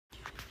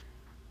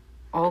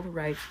All the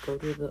rights go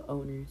to the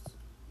owners.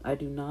 I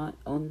do not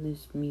own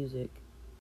this music.